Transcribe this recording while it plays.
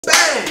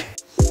Bang!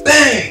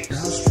 Bang!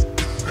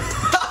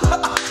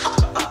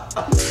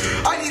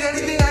 I need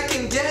anything I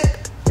can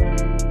get.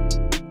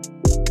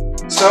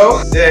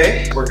 So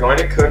today we're going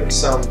to cook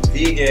some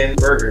vegan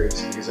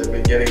burgers because I've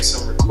been getting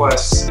some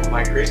requests from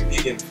my great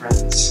vegan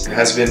friends. It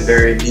has been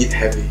very meat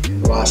heavy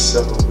in the last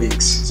several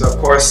weeks. So of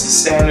course the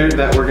standard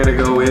that we're gonna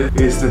go with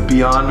is the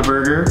Beyond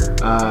Burger.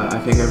 I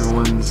think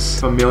everyone's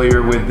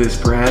familiar with this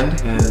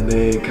brand and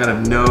they kind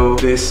of know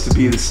this to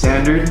be the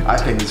standard. I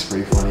think it's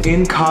pretty funny.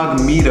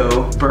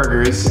 Incogmeato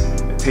Burgers.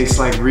 Tastes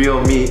like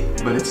real meat,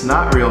 but it's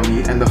not real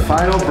meat. And the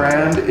final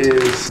brand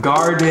is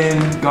Gardein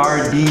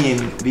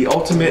the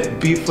Ultimate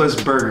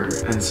Beefless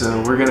Burger. And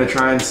so we're gonna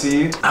try and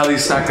see how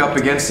these stack up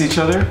against each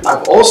other.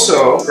 I've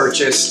also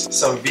purchased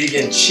some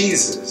vegan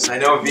cheeses. I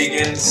know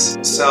vegans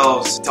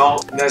themselves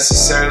don't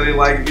necessarily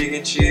like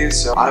vegan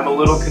cheese, so I'm a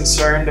little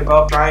concerned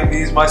about trying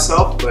these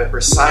myself, but for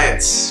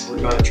science,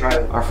 we're gonna try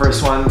them. Our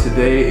first one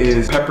today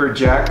is Pepper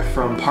Jack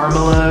from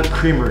Parmela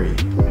Creamery.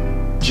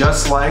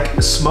 Just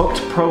like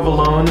smoked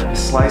provolone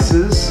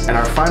slices. And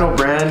our final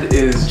brand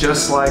is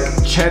just like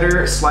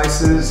cheddar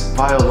slices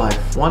Violife,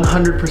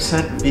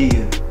 100%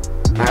 vegan.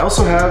 I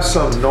also have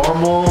some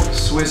normal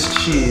Swiss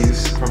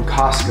cheese from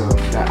Costco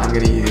that I'm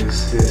gonna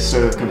use to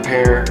sort of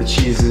compare the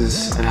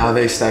cheeses and how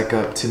they stack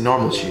up to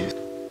normal cheese.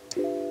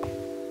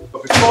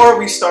 But before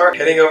we start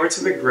heading over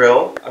to the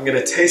grill, I'm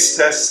gonna taste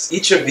test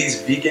each of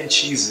these vegan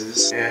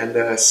cheeses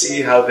and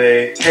see how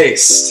they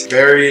taste.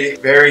 Very,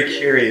 very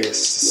curious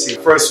to see.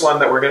 The first one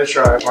that we're gonna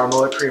try,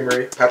 Parmela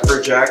Creamery,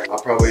 Pepper Jack. I'll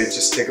probably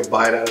just take a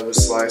bite out of a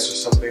slice or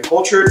something.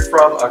 Cultured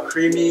from a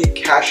creamy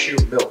cashew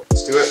milk.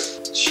 Let's do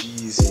it.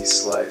 Cheesy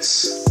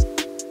slice.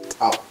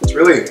 Wow, it's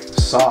really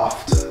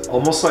soft.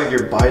 Almost like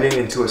you're biting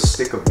into a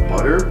stick of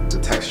butter. The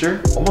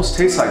texture almost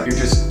tastes like you're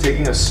just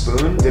taking a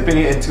spoon, dipping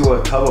it into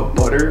a tub of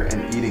butter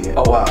and eating it.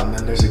 Oh wow, and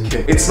then there's a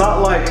kick. It's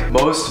not like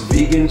most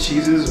vegan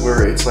cheeses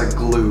where it's like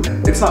glue.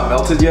 It's not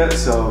melted yet,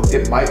 so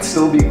it might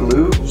still be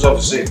glue. We'll have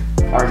to see.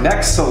 Our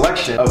next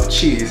selection of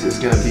cheese is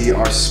gonna be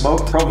our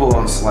smoked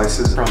provolone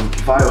slices from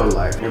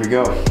Violife. Here we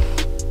go.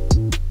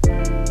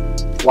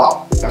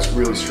 Wow, that's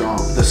really strong.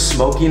 The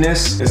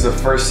smokiness is the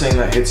first thing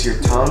that hits your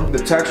tongue. The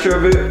texture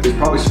of it is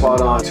probably spot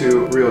on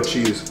to real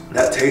cheese.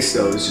 That taste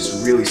though is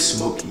just really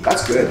smoky.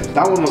 That's good.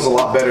 That one was a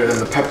lot better than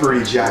the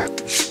Peppery Jack.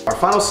 Our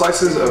final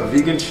slices of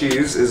vegan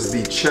cheese is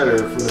the cheddar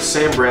from the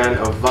same brand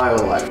of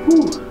Violife.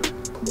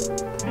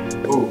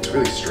 Ooh, it's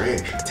really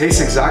strange. It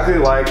tastes exactly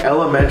like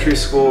elementary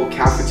school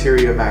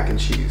cafeteria mac and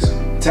cheese.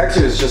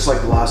 Texture is just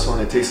like the last one.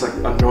 It tastes like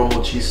a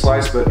normal cheese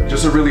slice, but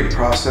just a really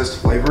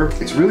processed flavor.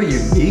 It's really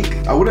unique.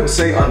 I wouldn't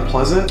say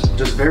unpleasant,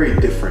 just very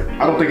different.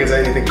 I don't think it's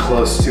anything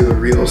close to a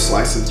real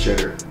slice of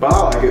cheddar, but I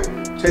like it.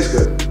 Tastes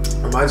good.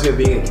 Reminds me of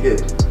being a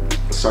kid.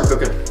 Let's start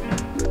cooking.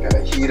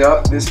 Gotta heat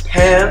up this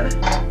pan.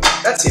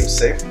 That seems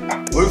safe.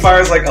 Blue fire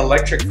is like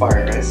electric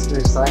fire, right? You're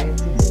a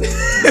scientist.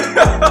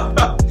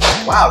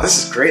 Wow,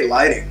 this is great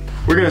lighting.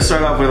 We're gonna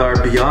start off with our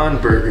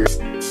Beyond Burger.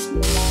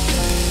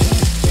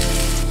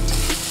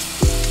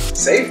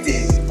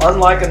 Safety.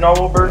 Unlike a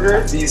normal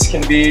burger, these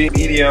can be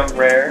medium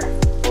rare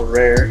or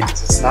rare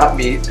because it's not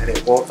meat and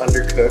it won't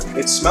undercook.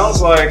 It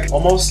smells like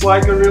almost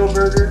like a real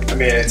burger. I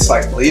mean, it's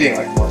like bleeding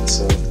like one,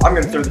 so I'm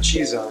gonna throw the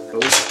cheese on.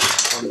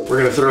 We're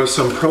gonna throw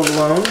some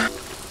provolone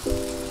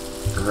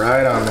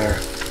right on there.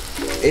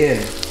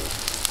 In.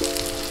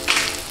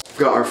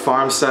 Got our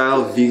farm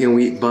style vegan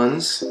wheat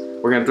buns.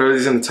 We're gonna throw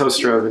these in the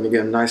toaster oven to get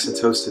them nice and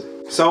toasted.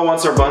 So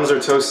once our buns are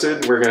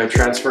toasted, we're gonna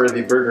transfer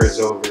the burgers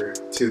over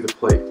to the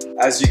plate.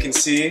 As you can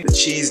see, the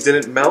cheese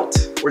didn't melt.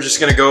 We're just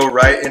gonna go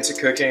right into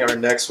cooking our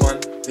next one.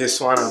 This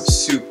one I'm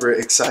super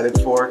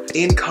excited for.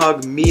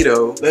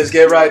 Incogmeato. Let's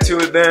get right to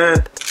it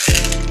then.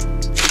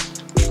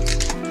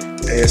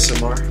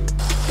 ASMR.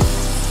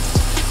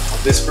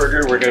 On this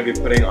burger, we're gonna be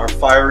putting our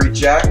fiery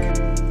jack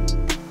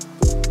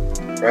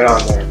right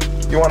on there.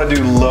 You wanna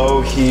do low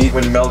heat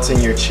when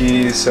melting your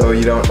cheese so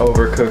you don't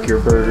overcook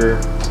your burger.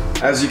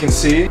 As you can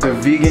see, the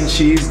vegan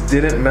cheese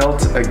didn't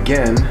melt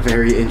again.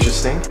 Very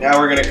interesting. Now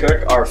we're gonna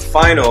cook our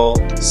final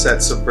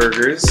sets of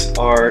burgers,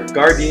 our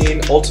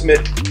Gardein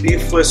Ultimate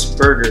Beefless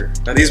Burger.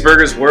 Now these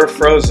burgers were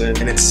frozen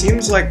and it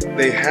seems like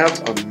they have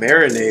a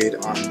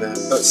marinade on them.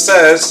 So it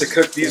says to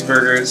cook these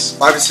burgers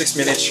 5 to 6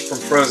 minutes from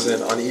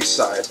frozen on each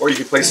side, or you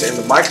can place it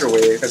in the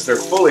microwave because they're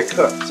fully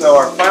cooked. So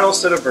our final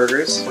set of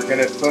burgers, we're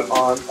gonna put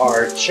on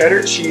our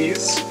cheddar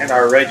cheese and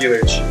our regular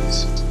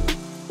cheese.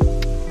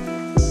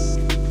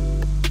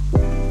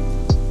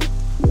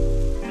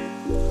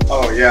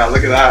 Oh yeah,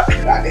 look at that.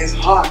 That is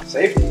hot.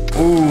 Safety.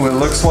 Ooh, it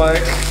looks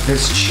like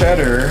this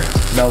cheddar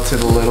melted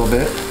a little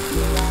bit.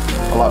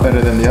 A lot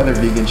better than the other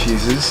vegan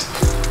cheeses.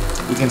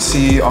 You can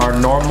see our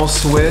normal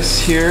Swiss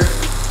here,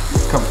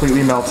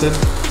 completely melted,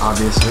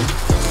 obviously.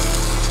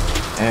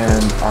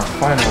 And our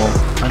final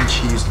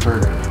uncheesed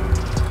burger.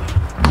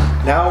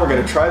 Now we're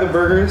gonna try the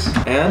burgers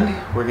and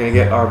we're gonna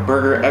get our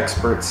burger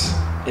experts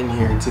in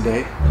here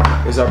today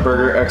is our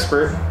burger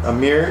expert,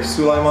 Amir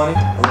Sulaimani.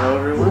 Hello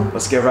everyone.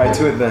 Let's get right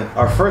to it then.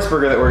 Our first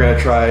burger that we're gonna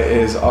try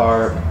is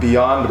our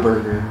Beyond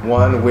Burger.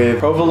 One with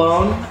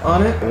provolone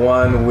on it,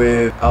 one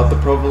without the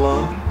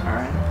provolone. All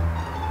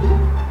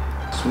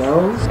right.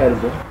 Smells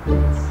edible.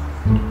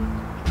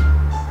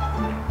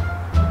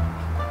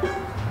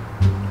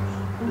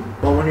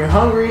 Well, when you're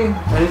hungry,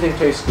 anything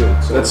tastes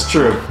good. So That's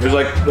true. There's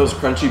like those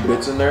crunchy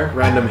bits in there,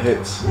 random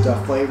hits. the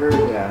flavor,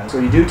 yeah. So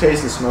you do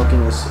taste the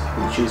smokiness of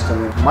the cheese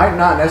coming. Might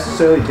not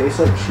necessarily taste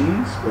like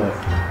cheese, but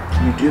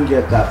you do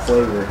get that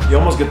flavor. You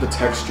almost get the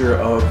texture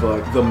of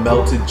like the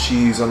melted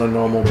cheese on a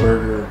normal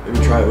burger if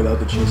you try it without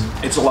the cheese.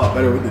 It's a lot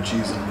better with the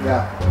cheese in there.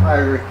 Yeah, I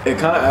agree. It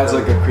kind of adds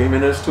like a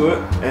creaminess to it,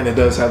 and it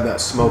does have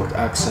that smoked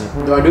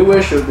accent. Though I do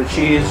wish if the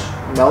cheese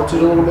melted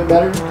a little bit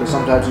better, because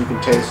sometimes you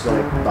can taste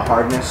like the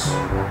hardness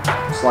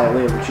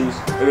slightly of the cheese.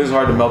 It is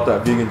hard to melt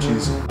that vegan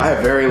cheese. I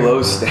have very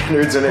low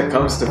standards when it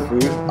comes to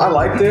food. I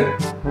liked it,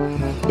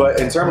 but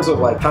in terms of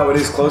like how it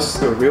is close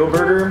to a real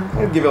burger,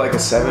 I'd give it like a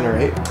 7 or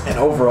 8. And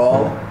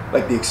overall,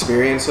 like the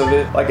experience of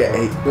it, like an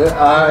 8. But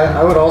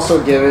I would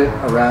also give it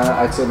around,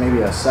 I'd say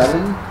maybe a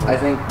 7. I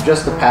think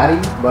just the patty,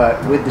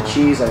 but with the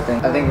cheese, I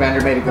think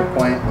Vander made a good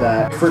point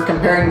that if we're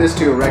comparing this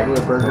to a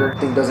regular burger, I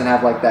think it doesn't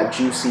have like that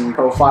juicy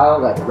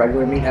profile that the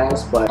regular meat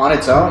has, but on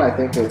its own, I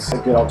think it's a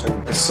good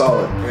alternative. It's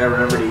solid. I gotta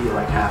remember to eat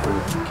like half of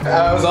it.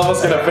 I was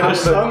almost gonna finish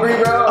it.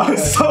 Hungry, bro. I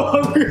was so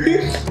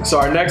hungry. So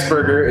our next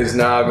burger is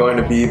now going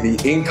to be the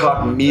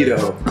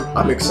Incogmeato.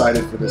 I'm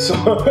excited for this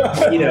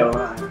one. You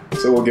know,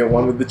 So we'll get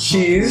one with the we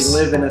cheese,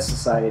 live in a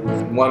society.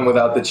 one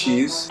without the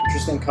cheese.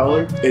 Interesting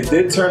color. It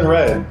did turn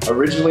red.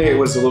 Originally it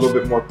was a little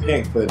bit more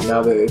pink, but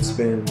now that it's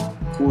been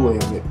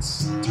cooling,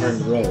 it's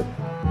turned red.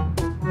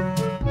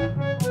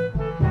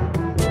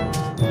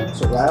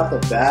 So right off the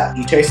bat,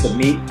 you taste the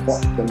meat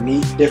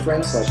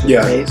difference, like the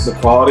taste. the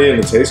quality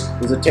and the taste.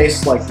 Does it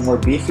taste like more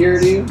beefier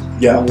to you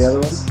Yeah. than the other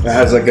one? It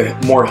has like a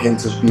more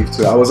hint of beef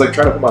to it. I was like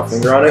trying to put my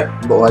finger on it,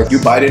 but like you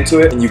bite into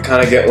it and you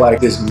kind of get like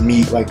this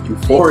meat like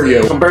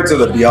euphoria compared to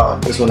the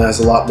Beyond. This one has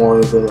a lot more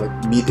of the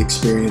like meat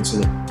experience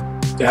in it.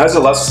 It has a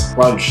less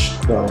crunch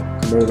though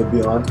compared to the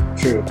Beyond.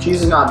 True.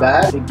 Cheese is not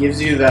bad. It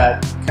gives you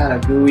that kind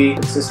of gooey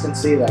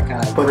consistency that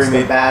kind of puts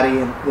Creamy. the patty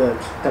in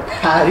the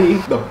patty.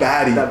 The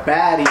baddie. The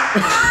patty.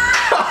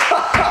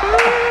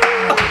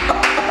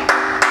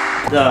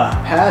 The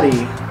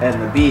patty and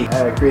the beef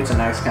creates a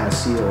nice kind of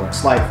seal,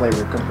 slight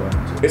flavor component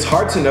to it. It's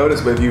hard to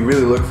notice, but if you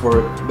really look for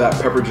it,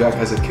 that pepper jack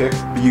has a kick.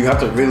 But you have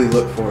to really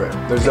look for it.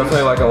 There's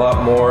definitely like a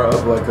lot more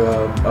of like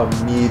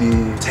a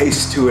meaty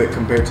taste to it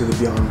compared to the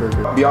Beyond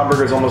Burger. Beyond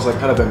Burger is almost like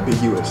kind of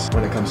ambiguous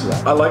when it comes to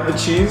that. I like the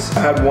cheese.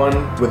 I had one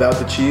without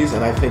the cheese,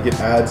 and I think it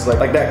adds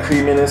like that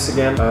creaminess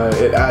again.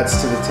 It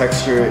adds to the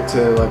texture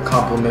to like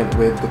complement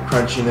with the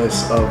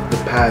crunchiness of the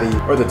patty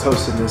or the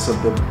toastedness of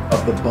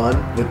the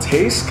bun. The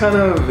taste kind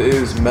of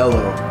is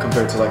mellow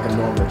compared to like a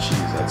normal cheese,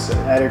 I'd say.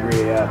 I'd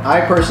agree, yeah.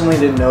 I personally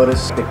didn't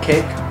notice the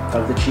kick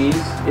of the cheese.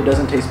 It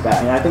doesn't taste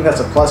bad. And I think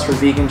that's a plus for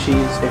vegan cheese.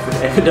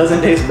 If it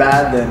doesn't taste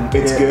bad, then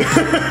It's good.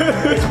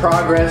 It's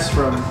progress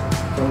from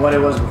what it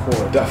was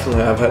before.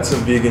 Definitely, I've had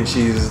some vegan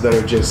cheeses that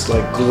are just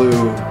like glue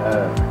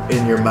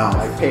in your mouth.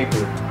 Like paper.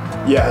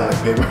 Yeah,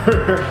 like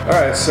paper.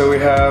 Alright, so we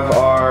have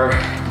our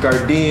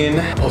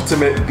Gardein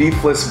Ultimate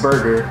Beefless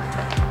Burger.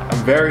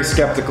 I'm very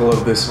skeptical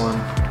of this one.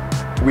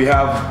 We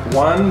have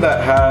one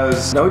that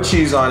has no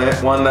cheese on it,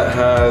 one that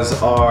has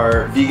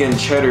our vegan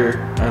cheddar,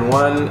 and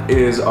one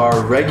is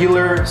our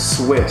regular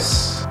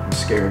Swiss. I'm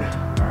scared.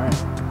 Alright.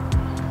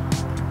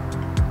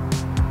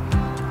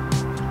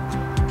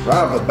 Right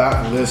off the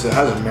bat from this, it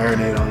has a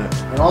marinade on it.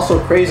 And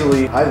also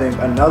crazily, I think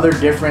another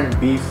different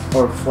beef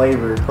or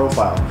flavor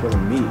profile for the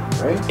meat,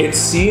 right? It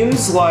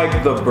seems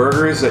like the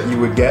burgers that you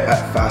would get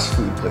at fast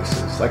food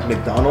places, like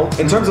McDonald's.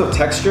 In terms of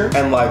texture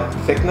and like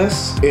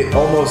thickness, it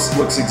almost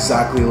looks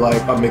exactly like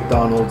a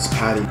McDonald's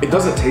patty. It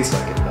doesn't taste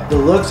like it though.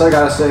 The looks, I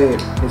gotta say,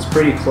 is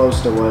pretty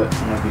close to what, I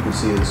don't know if you can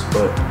see this,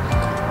 but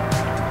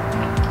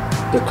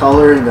the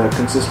color and the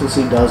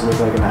consistency does look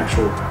like an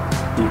actual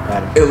beef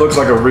patty. It looks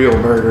like a real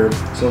burger.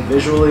 So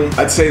visually,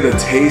 I'd say the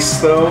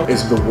taste though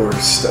is the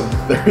worst of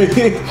the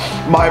three.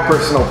 My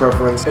personal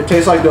preference. it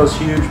tastes like those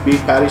huge beef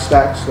patty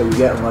stacks that you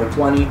get in like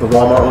 20. The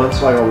Walmart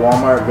ones? Like a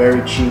Walmart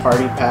very cheap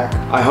party pack.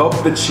 I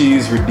hope the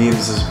cheese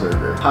redeems this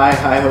burger. High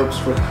hopes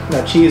for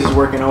that cheese is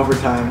working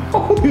overtime.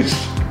 Holy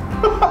shit.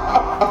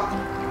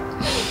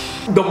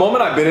 The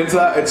moment I bit into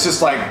that, it's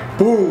just like,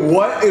 boom,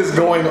 what is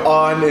going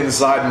on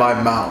inside my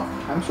mouth?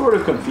 I'm sort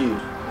of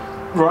confused.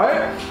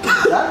 Right?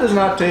 That does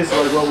not taste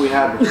like what we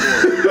had before.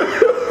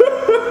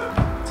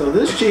 So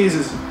this cheese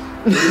is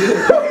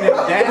either putting in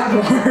damn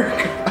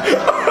work.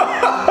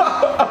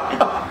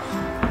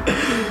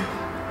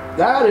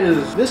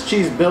 This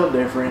cheese built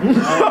different.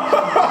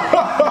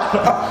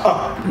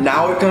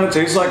 Now it kind of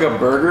tastes like a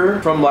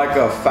burger from like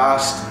a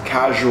fast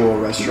casual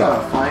You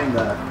restaurant. gotta find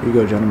that. Here you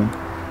go, gentlemen.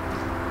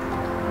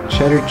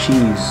 Cheddar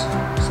cheese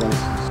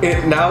slices.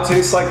 It now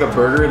tastes like a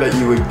burger that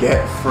you would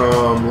get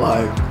from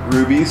like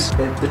Ruby's.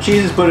 The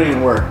cheese is putting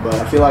in work, but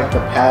I feel like the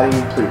patty,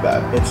 Pretty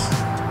bad. it's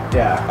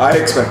Yeah. I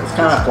expect It's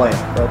kind of plain,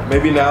 but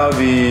maybe now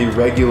the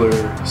regular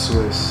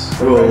Swiss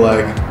will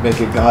like make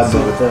it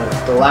godly with the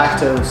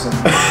lactose.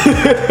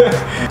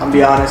 And I'll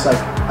be honest,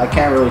 I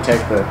can't really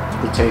take the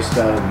taste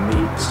out of the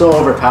meat. It still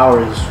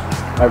overpowers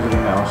everything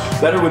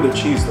else. Better with the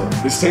cheese though.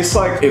 This tastes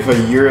like if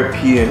a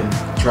European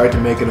tried to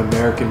make an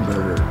American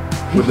burger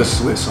with the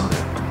Swiss on it.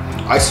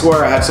 I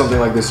swear I had something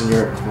like this in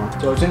Europe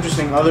before. So it's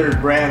interesting, other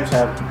brands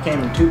came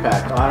in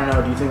 2-packs. I don't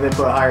know, do you think they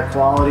put a higher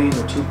quality in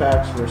the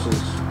 2-packs versus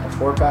a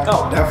 4-pack?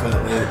 Oh,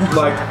 definitely.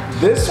 Like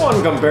this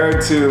one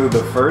compared to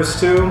the first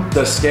two,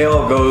 the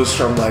scale goes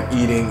from like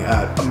eating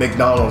at a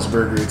McDonald's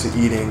burger to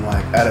eating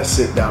like at a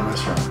sit-down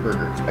restaurant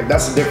burger. Like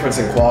that's the difference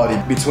in quality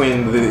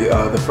between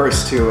the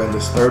first two and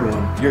this third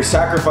one. You're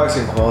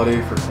sacrificing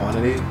quality for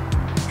quantity.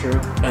 True.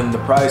 And the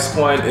price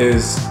point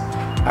is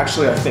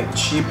actually, I think,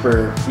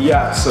 cheaper.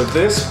 Yeah, so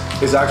this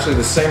is actually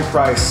the same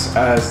price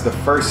as the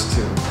first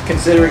two.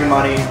 Considering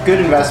money, good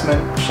investment.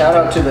 Shout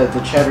out to the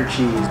cheddar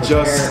cheese.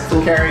 For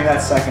carrying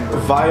that second.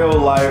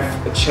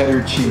 Violife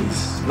cheddar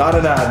cheese. Not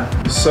an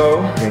ad.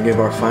 So, we're gonna give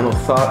our final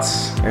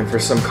thoughts. And for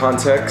some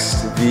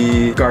context,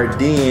 the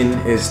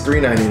Gardein is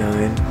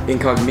 $3.99,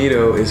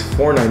 Incogmeato is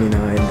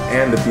 $4.99,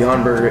 and the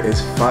Beyond Burger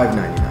is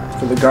 $5.99.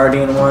 For the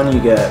Gardein one, you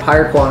get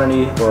higher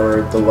quantity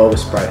for the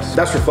lowest price.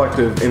 That's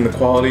reflective in the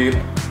quality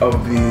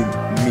of the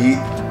meat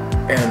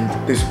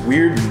and this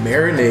weird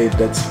marinade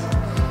that's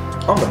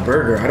on the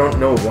burger. I don't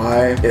know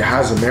why it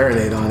has a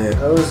marinade on it.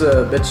 That was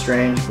a bit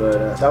strange,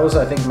 but that was,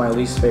 I think, my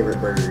least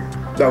favorite burger.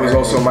 That was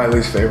also my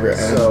least favorite,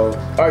 and so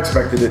I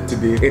expected it to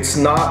be. It's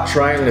not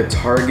trying to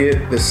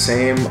target the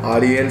same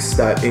audience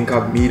that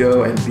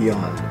Incogmeato and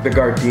Beyond. The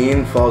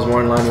Gardein falls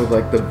more in line with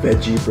like the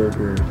veggie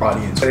burger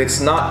audience.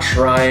 It's not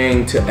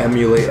trying to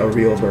emulate a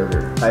real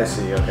burger. I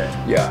see, okay.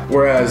 Yeah.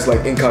 Whereas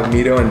like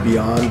Incogmeato and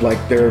Beyond,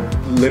 like they're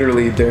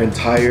literally, their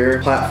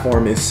entire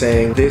platform is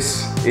saying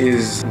this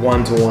is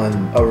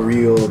one-to-one a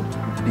real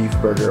beef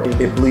burger.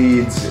 It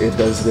bleeds, it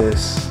does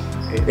this.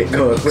 It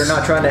cooks. We're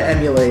not trying to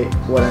emulate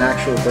what an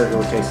actual burger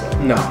would taste like.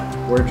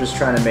 No. We're just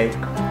trying to make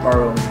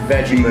our own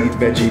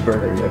veggie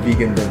burger, yeah,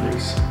 vegan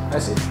burgers. I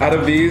see. Out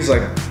of these,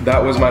 like,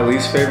 that was my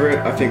least favorite.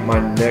 I think my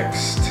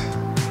next,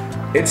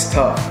 it's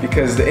tough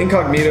because the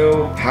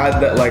Incogmeato had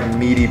that like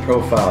meaty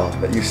profile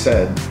that you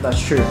said.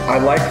 That's true. I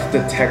liked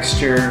the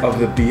texture of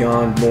the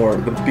Beyond more.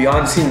 The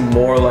Beyond seemed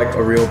more like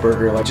a real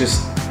burger, like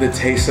just the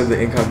taste of the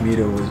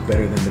Incogmeato was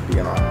better than the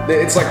Beyond.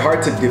 It's like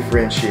hard to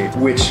differentiate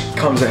which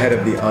comes ahead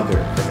of the other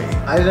for me.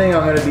 I think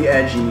I'm gonna be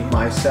edgy.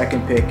 My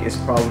second pick is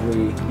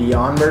probably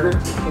Beyond Burger.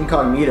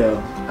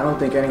 Incogmeato, I don't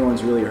think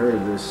anyone's really heard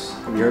of this.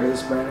 Have you heard of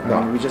this brand? No.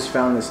 I mean, we just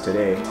found this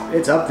today.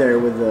 It's up there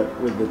with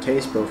the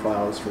taste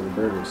profiles for the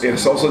burgers.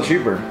 It's also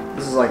cheaper.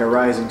 This is like a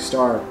rising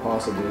star,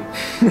 possibly.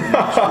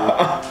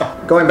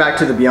 Going back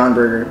to the Beyond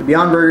Burger. The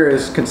Beyond Burger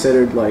is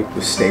considered like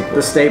The staple.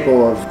 the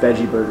staple of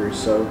veggie burgers,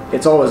 so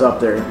it's always up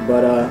there.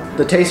 But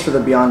the taste for the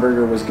Beyond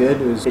Burger was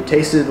good. It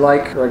tasted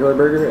like a regular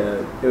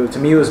burger. To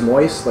me, it was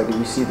moist. Like if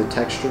you see the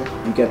texture,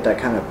 you get that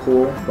kind of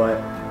pull. But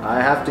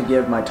I have to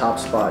give my top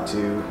spot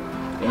to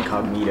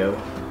Incogmeato.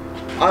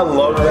 I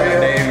love that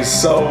name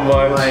so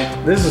much.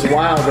 Like, this is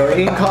wild, bro.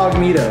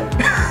 Incogmeato.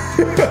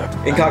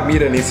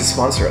 Incogmeato needs to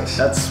sponsor us.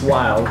 That's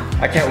wild.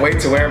 I can't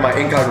wait to wear my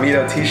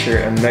Incogmeato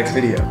t-shirt in the next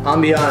video.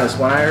 I'll be honest,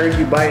 when I heard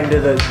you bite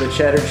into the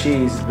cheddar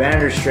cheese,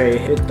 Vanderstray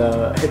hit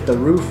the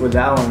roof with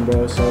that one,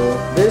 bro. So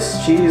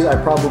this cheese,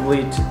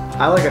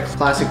 I like a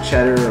classic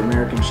cheddar or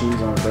American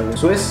cheese on a burger.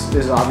 Swiss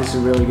is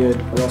obviously really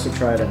good. We also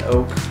tried an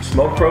oak.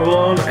 Smoked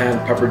provolone and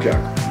pepper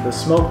jack. The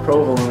smoked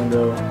provolone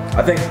though.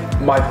 I think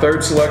my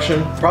third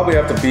selection probably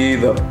have to be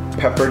the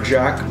pepper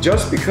jack,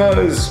 just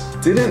because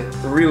it didn't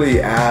really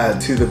add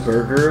to the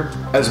burger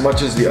as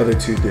much as the other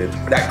two did.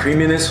 That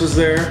creaminess was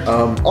there.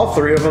 All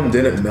three of them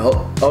didn't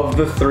melt. Of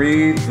the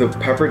three, the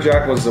pepper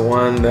jack was the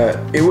one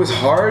that it was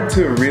hard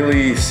to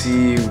really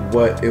see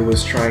what it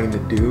was trying to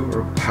do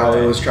or how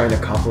it was trying to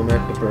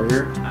complement the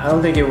burger. I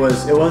don't think it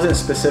wasn't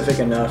specific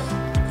enough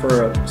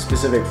for a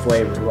specific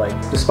flavor. Like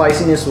the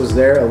spiciness was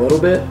there a little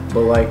bit,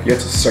 but like You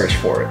have to search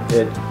for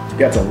it.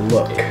 You have to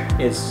look.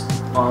 It's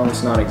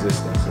almost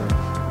non-existent. So.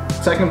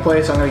 Second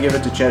place, I'm gonna give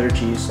it to cheddar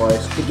cheese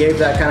slice. It gave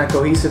that kind of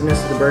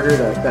cohesiveness to the burger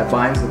that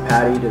binds the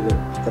patty to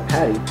the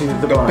patty to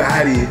the bun. The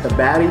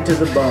patty to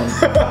the bun.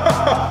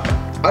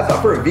 I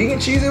thought for a vegan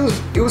cheese, it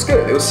was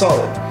good. It was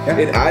solid. Yeah.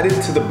 It added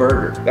to the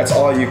burger. That's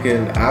all you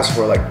can ask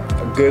for. Like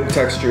a good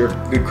texture,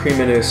 good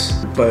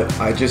creaminess. But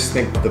I just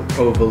think the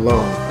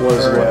provolone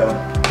was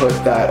what put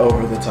that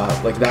over the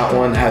top. Like that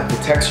one had the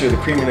texture, the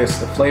creaminess,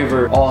 the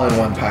flavor, all in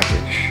one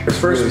package. The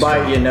first really bite,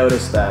 strong. you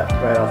notice that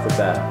right off the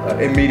bat.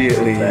 Like,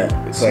 Immediately,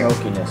 that it's like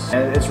smokiness.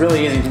 And it's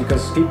really easy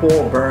because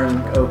people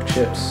burn oak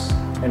chips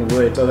and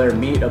wood, so their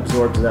meat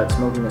absorbs that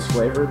smokiness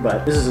flavor,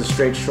 but this is a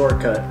straight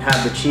shortcut.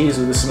 Have the cheese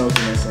with the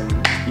smokiness and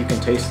you can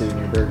taste it in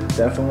your burger.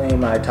 Definitely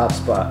my top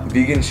spot.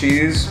 Vegan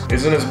cheese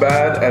isn't as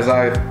bad as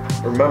I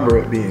remember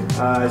it being.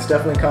 It's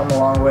definitely come a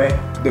long way.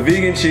 The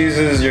vegan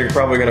cheeses you're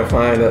probably gonna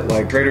find at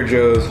like Trader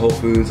Joe's, Whole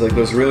Foods, like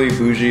those really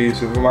bougie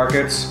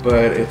supermarkets,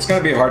 but it's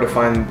gonna be hard to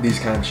find these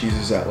kind of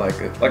cheeses at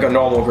like a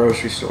normal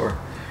grocery store.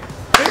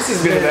 This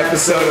has been an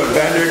episode of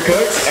Vendor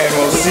Cooks, and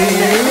we'll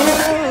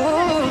see you